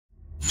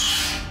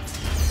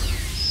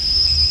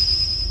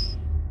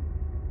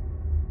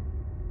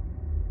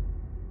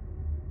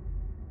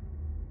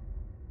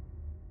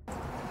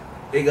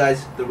Hey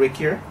guys, the Rick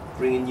here,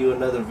 bringing you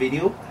another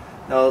video.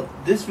 Now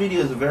this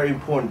video is a very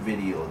important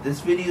video.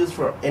 This video is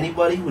for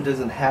anybody who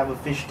doesn't have a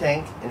fish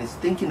tank and is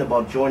thinking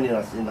about joining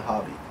us in the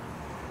hobby.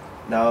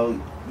 Now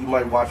you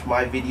might watch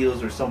my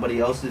videos or somebody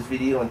else's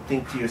video and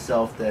think to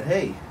yourself that,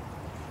 hey,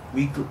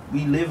 we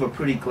live a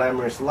pretty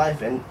glamorous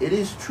life, and it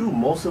is true,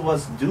 most of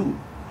us do.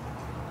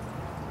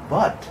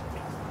 But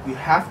you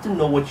have to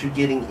know what you're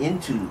getting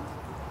into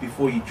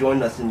before you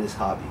join us in this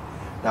hobby.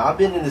 Now I've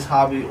been in this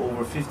hobby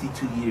over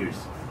 52 years.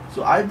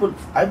 So I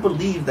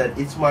believe that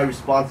it's my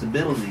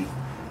responsibility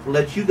to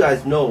let you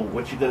guys know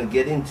what you're going to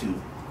get into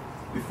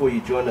before you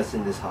join us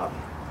in this hobby.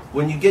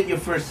 When you get your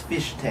first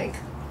fish tank,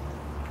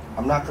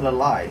 I'm not going to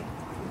lie,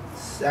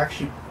 it's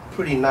actually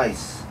pretty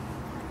nice.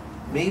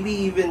 Maybe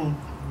even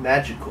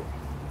magical.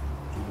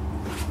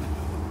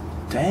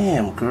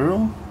 Damn,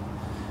 girl,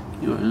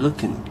 you're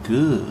looking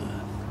good.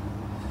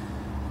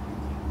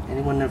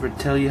 Anyone ever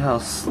tell you how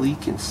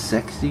sleek and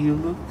sexy you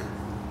look?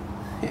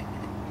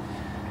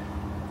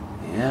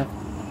 Yep,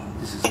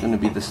 this is going to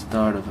be the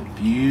start of a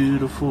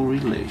beautiful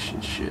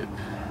relationship.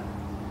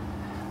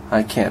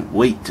 I can't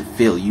wait to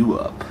fill you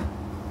up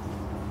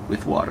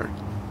with water.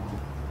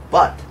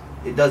 But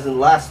it doesn't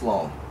last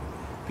long,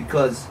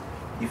 because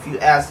if you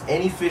ask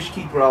any fish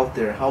keeper out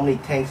there how many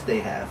tanks they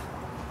have,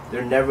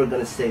 they're never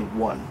going to say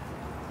one.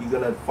 You're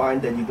going to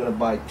find that you're going to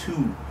buy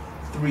 2,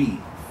 3,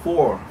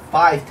 4,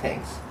 5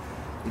 tanks.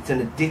 It's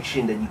an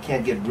addiction that you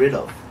can't get rid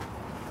of.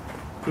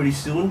 Pretty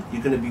soon,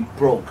 you're going to be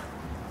broke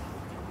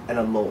and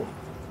alone.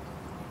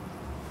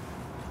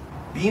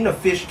 Being a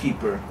fish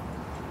keeper,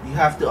 you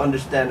have to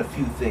understand a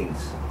few things.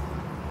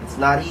 It's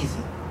not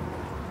easy.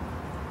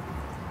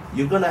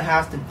 You're going to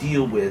have to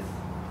deal with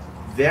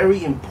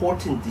very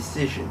important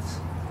decisions.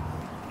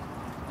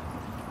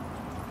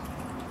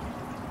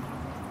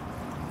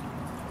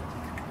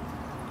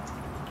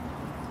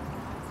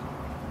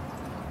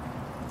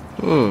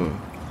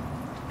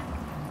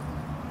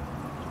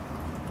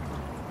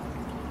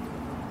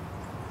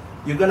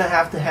 You're going to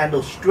have to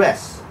handle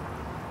stress.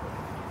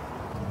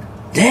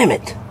 Damn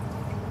it!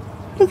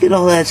 Look at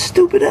all that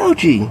stupid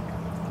algae.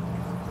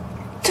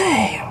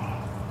 Damn.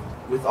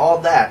 With all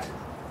that,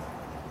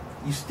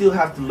 you still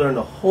have to learn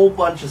a whole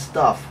bunch of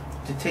stuff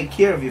to take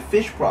care of your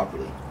fish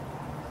properly.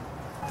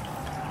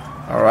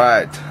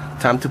 Alright,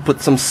 time to put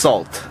some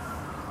salt.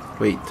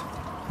 Wait,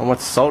 how much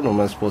salt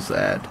am I supposed to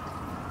add?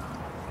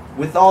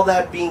 With all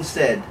that being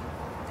said,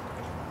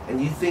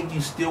 and you think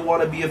you still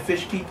want to be a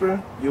fish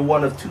keeper, you're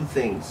one of two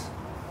things.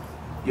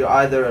 You're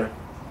either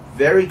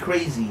very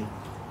crazy,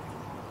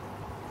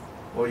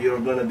 or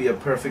you're going to be a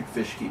perfect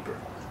fish keeper.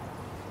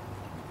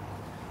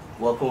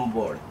 Welcome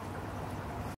aboard.